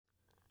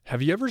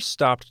Have you ever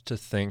stopped to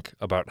think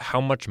about how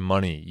much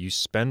money you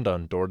spend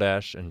on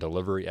DoorDash and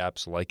delivery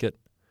apps like it?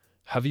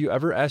 Have you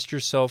ever asked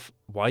yourself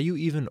why you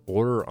even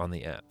order on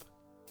the app?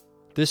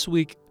 This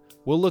week,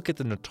 we'll look at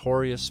the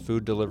notorious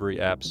food delivery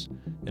apps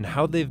and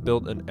how they've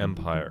built an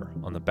empire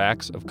on the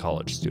backs of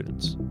college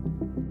students.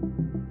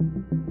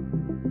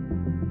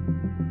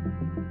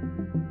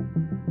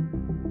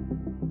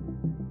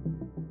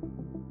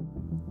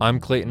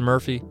 I'm Clayton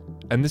Murphy,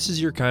 and this is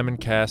your Kaiman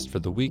Cast for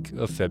the week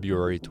of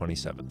February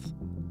 27th.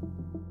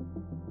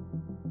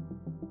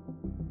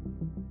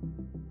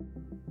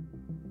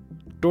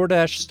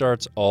 DoorDash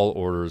starts all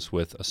orders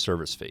with a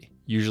service fee,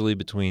 usually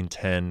between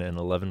 10 and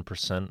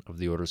 11% of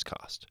the order's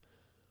cost.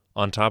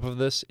 On top of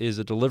this is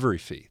a delivery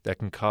fee that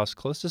can cost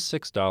close to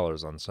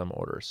 $6 on some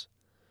orders.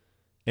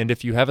 And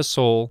if you have a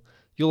soul,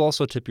 you'll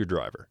also tip your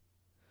driver.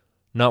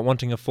 Not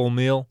wanting a full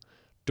meal?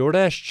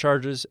 DoorDash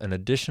charges an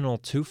additional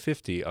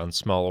 $2.50 on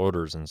small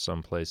orders in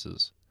some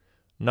places.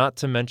 Not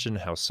to mention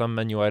how some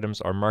menu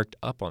items are marked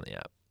up on the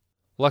app.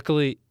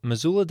 Luckily,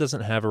 Missoula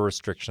doesn't have a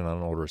restriction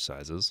on order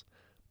sizes,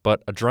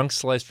 but a drunk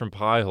slice from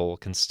Piehole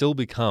can still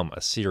become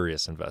a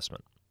serious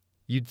investment.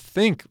 You'd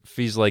think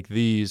fees like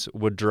these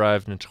would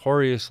drive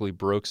notoriously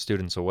broke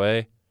students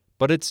away,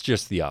 but it's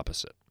just the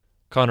opposite.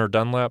 Connor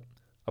Dunlap,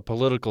 a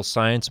political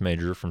science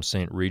major from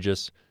St.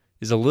 Regis,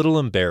 is a little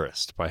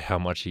embarrassed by how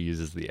much he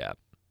uses the app.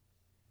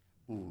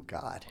 Oh,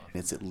 God.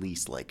 It's at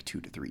least like 2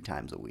 to 3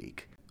 times a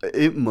week.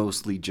 It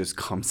mostly just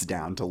comes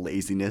down to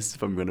laziness,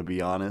 if I'm going to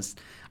be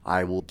honest.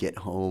 I will get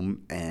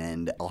home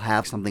and I'll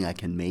have something I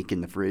can make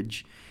in the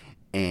fridge.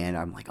 And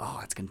I'm like, oh,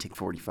 it's going to take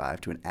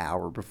 45 to an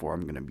hour before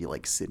I'm going to be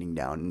like sitting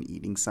down and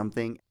eating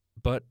something.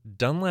 But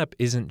Dunlap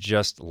isn't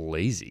just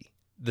lazy.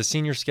 The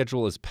senior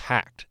schedule is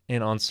packed,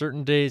 and on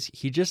certain days,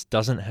 he just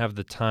doesn't have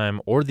the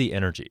time or the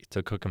energy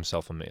to cook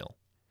himself a meal.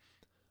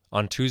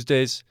 On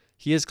Tuesdays,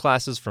 he has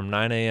classes from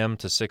 9 a.m.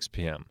 to 6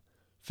 p.m.,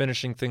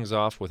 finishing things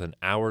off with an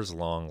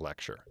hours-long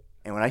lecture.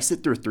 And when I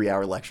sit through a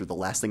 3-hour lecture, the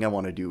last thing I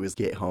want to do is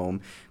get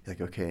home, be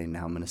like, okay,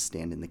 now I'm going to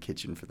stand in the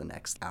kitchen for the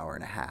next hour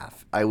and a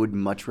half. I would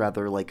much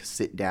rather like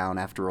sit down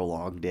after a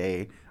long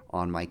day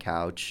on my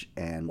couch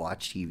and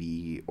watch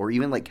TV or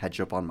even like catch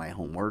up on my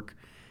homework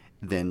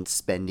than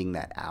spending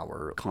that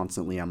hour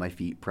constantly on my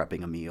feet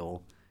prepping a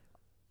meal.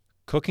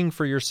 Cooking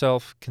for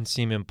yourself can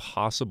seem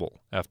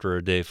impossible after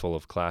a day full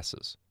of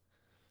classes.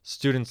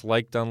 Students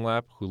like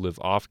Dunlap who live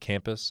off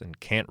campus and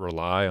can't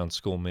rely on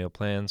school meal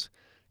plans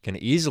can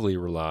easily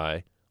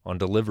rely on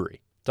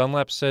delivery.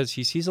 Dunlap says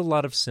he sees a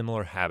lot of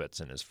similar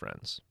habits in his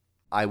friends.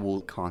 I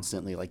will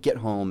constantly like get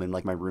home and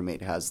like my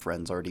roommate has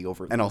friends already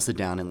over and I'll sit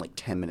down and like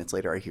 10 minutes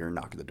later I hear a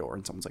knock at the door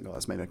and someone's like, oh,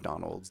 that's my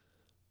McDonald's.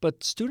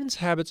 But students'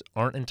 habits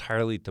aren't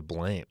entirely to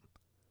blame.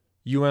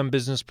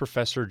 business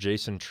professor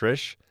Jason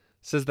Trish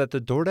says that the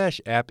DoorDash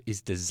app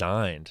is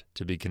designed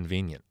to be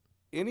convenient.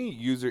 Any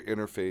user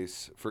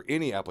interface for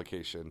any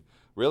application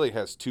really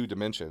has 2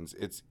 dimensions.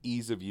 It's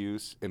ease of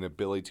use and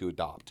ability to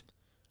adopt.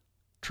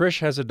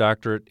 Trish has a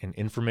doctorate in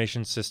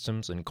information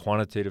systems and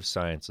quantitative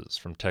sciences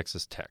from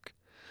Texas Tech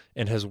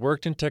and has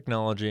worked in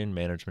technology and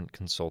management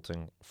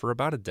consulting for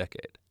about a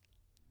decade.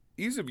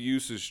 Ease of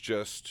use is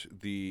just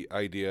the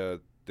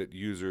idea that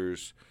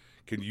users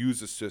can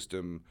use a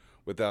system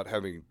without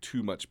having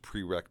too much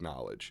prereq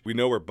knowledge. We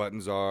know where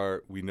buttons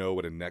are. We know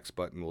what a next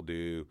button will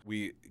do.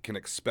 We can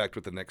expect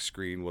what the next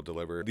screen will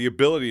deliver. The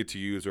ability to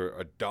use or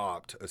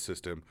adopt a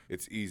system,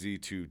 it's easy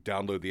to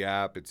download the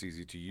app. It's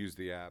easy to use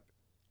the app.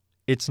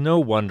 It's no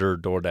wonder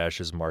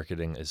DoorDash's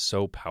marketing is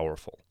so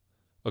powerful.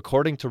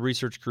 According to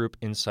research group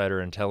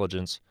Insider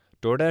Intelligence,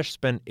 DoorDash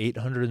spent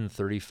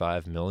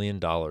 $835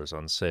 million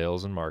on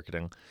sales and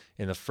marketing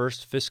in the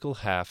first fiscal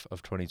half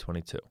of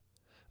 2022,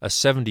 a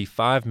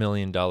 $75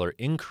 million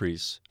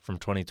increase from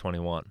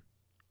 2021.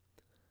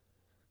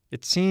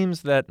 It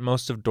seems that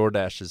most of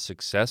DoorDash's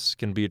success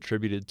can be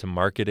attributed to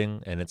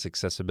marketing and its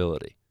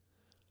accessibility.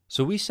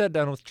 So we sat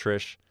down with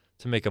Trish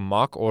to make a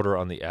mock order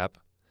on the app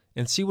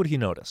and see what he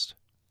noticed.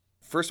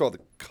 First of all, the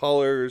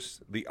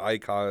colors, the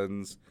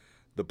icons,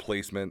 the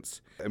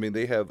placements. I mean,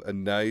 they have a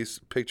nice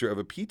picture of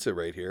a pizza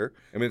right here.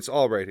 I mean, it's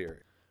all right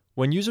here.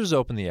 When users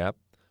open the app,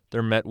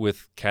 they're met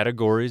with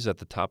categories at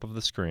the top of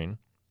the screen,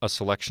 a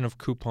selection of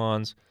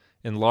coupons,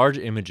 and large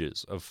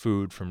images of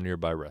food from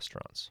nearby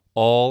restaurants,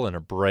 all in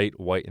a bright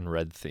white and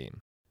red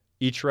theme.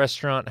 Each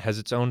restaurant has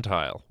its own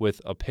tile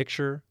with a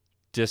picture,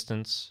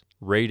 distance,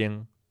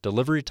 rating,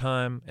 delivery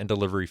time, and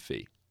delivery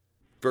fee.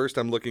 First,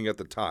 I'm looking at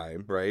the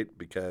time, right?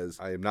 Because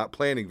I am not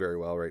planning very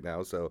well right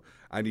now, so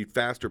I need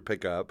faster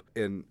pickup.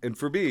 And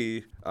for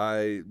me,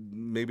 I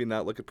maybe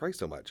not look at price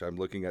so much. I'm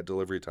looking at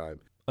delivery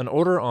time. An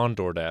order on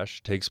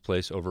DoorDash takes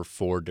place over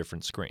 4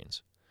 different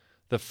screens.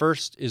 The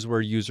first is where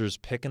users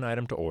pick an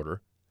item to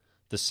order.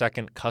 The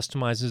second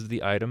customizes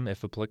the item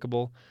if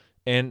applicable.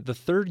 And the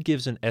third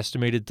gives an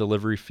estimated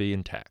delivery fee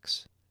and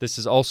tax. This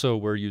is also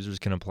where users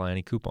can apply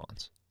any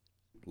coupons.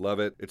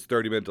 Love it. It's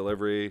 30-minute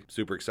delivery.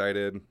 Super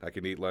excited. I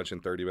can eat lunch in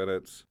 30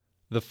 minutes.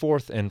 The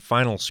fourth and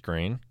final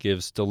screen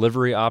gives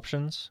delivery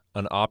options,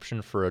 an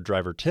option for a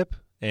driver tip,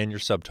 and your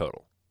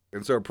subtotal.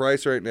 And so our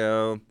price right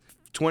now,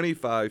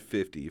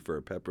 $25.50 for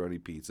a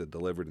pepperoni pizza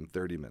delivered in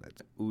 30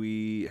 minutes.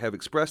 We have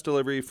express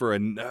delivery for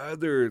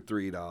another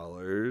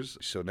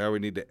 $3. So now we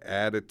need to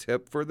add a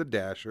tip for the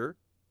dasher.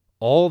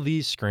 All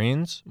these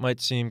screens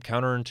might seem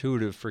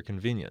counterintuitive for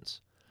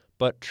convenience,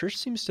 but Trish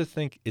seems to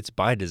think it's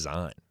by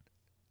design.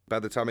 By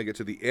the time I get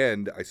to the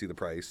end, I see the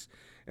price.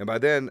 And by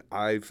then,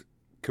 I've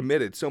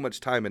committed so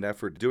much time and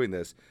effort doing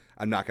this,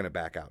 I'm not going to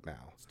back out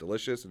now. It's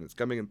delicious, and it's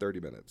coming in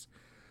 30 minutes.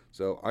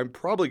 So I'm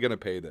probably going to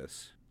pay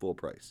this full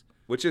price,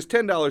 which is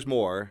 $10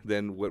 more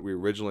than what we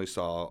originally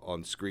saw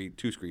on screen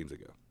 2 screens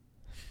ago.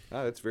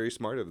 That's very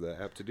smart of the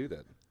app to do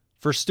that.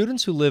 For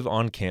students who live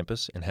on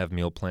campus and have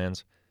meal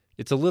plans,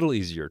 it's a little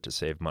easier to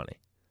save money.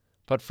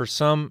 But for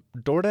some,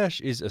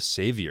 DoorDash is a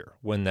savior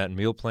when that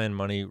meal plan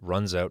money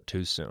runs out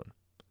too soon.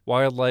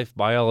 Wildlife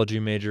biology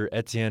major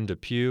Etienne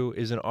Depew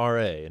is an RA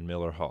in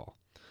Miller Hall.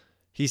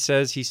 He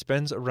says he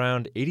spends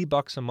around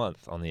 $80 a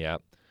month on the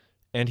app,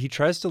 and he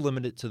tries to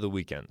limit it to the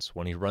weekends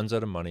when he runs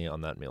out of money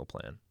on that meal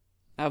plan.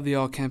 I have the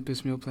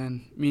all-campus meal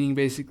plan, meaning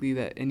basically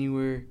that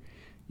anywhere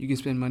you can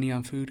spend money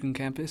on food on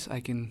campus, I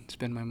can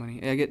spend my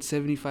money. I get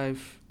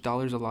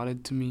 $75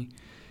 allotted to me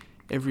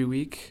every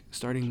week,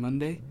 starting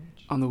Monday.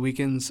 On the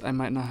weekends, I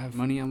might not have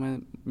money on my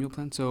meal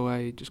plan, so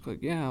I just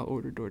click, I'll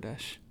order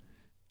DoorDash.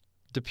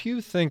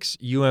 Depew thinks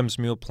UM's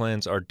meal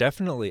plans are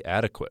definitely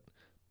adequate,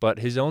 but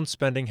his own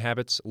spending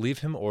habits leave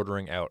him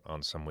ordering out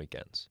on some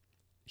weekends.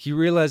 He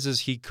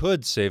realizes he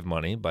could save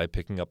money by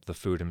picking up the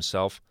food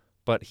himself,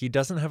 but he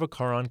doesn't have a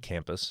car on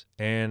campus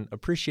and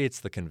appreciates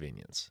the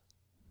convenience.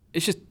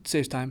 It just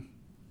saves time,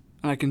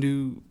 and I can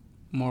do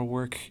more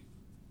work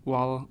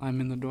while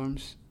I'm in the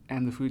dorms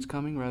and the food's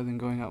coming rather than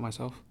going out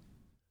myself.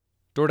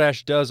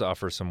 DoorDash does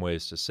offer some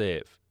ways to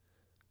save.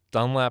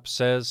 Dunlap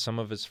says some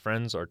of his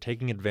friends are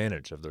taking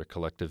advantage of their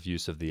collective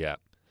use of the app.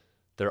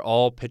 They're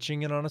all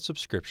pitching in on a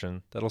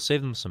subscription that'll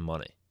save them some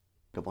money.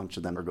 A bunch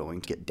of them are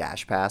going to get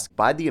Dash Pass.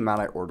 By the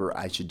amount I order,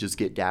 I should just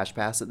get Dash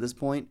Pass at this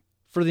point.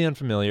 For the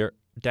unfamiliar,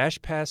 Dash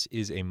Pass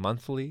is a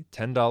monthly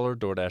 $10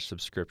 DoorDash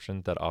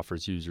subscription that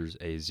offers users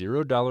a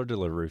 $0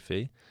 delivery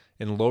fee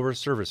and lower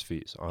service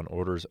fees on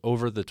orders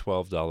over the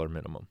 $12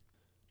 minimum.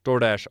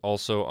 DoorDash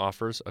also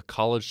offers a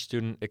college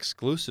student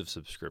exclusive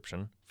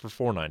subscription for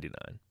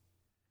 $4.99.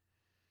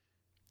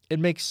 It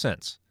makes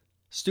sense.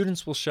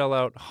 Students will shell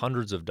out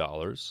hundreds of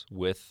dollars,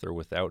 with or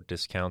without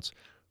discounts,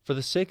 for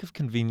the sake of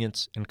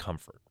convenience and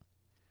comfort.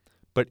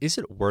 But is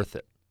it worth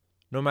it?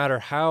 No matter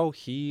how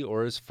he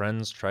or his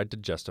friends tried to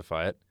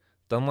justify it,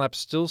 Dunlap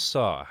still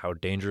saw how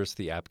dangerous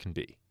the app can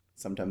be.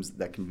 Sometimes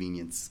that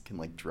convenience can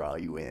draw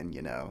you in,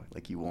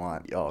 you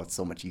want, it's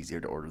so much easier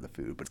to order the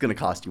food, but it's going to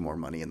cost you more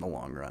money in the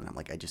long run. I'm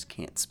I just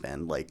can't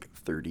spend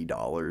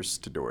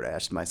 $30 to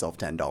DoorDash myself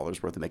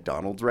 $10 worth of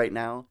McDonald's right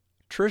now.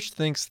 Trish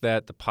thinks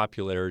that the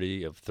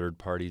popularity of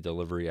third-party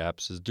delivery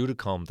apps is due to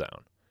calm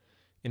down.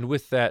 And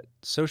with that,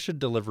 so should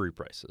delivery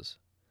prices.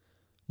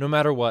 No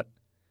matter what,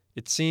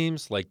 it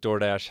seems like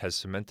DoorDash has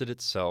cemented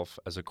itself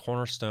as a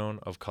cornerstone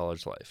of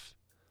college life,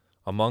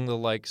 among the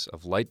likes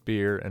of light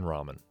beer and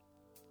ramen.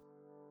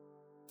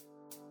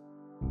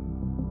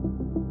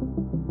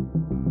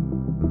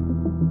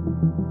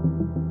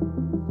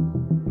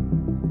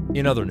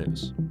 In other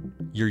news,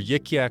 your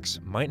yik-yaks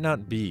might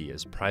not be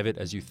as private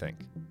as you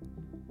think.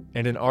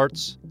 And in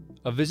arts,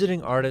 a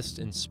visiting artist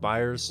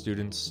inspires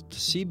students to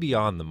see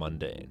beyond the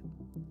mundane.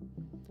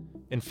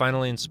 And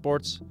finally, in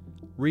sports,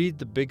 read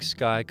the Big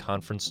Sky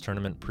Conference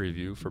Tournament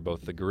preview for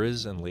both the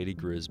Grizz and Lady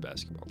Grizz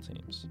basketball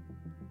teams.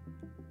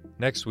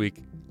 Next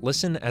week,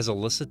 listen as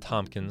Alyssa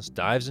Tompkins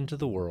dives into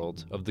the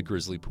world of the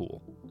Grizzly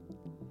Pool.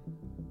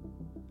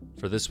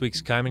 For this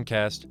week's Kaiman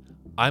Cast,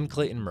 I'm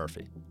Clayton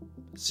Murphy.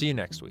 See you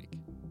next week.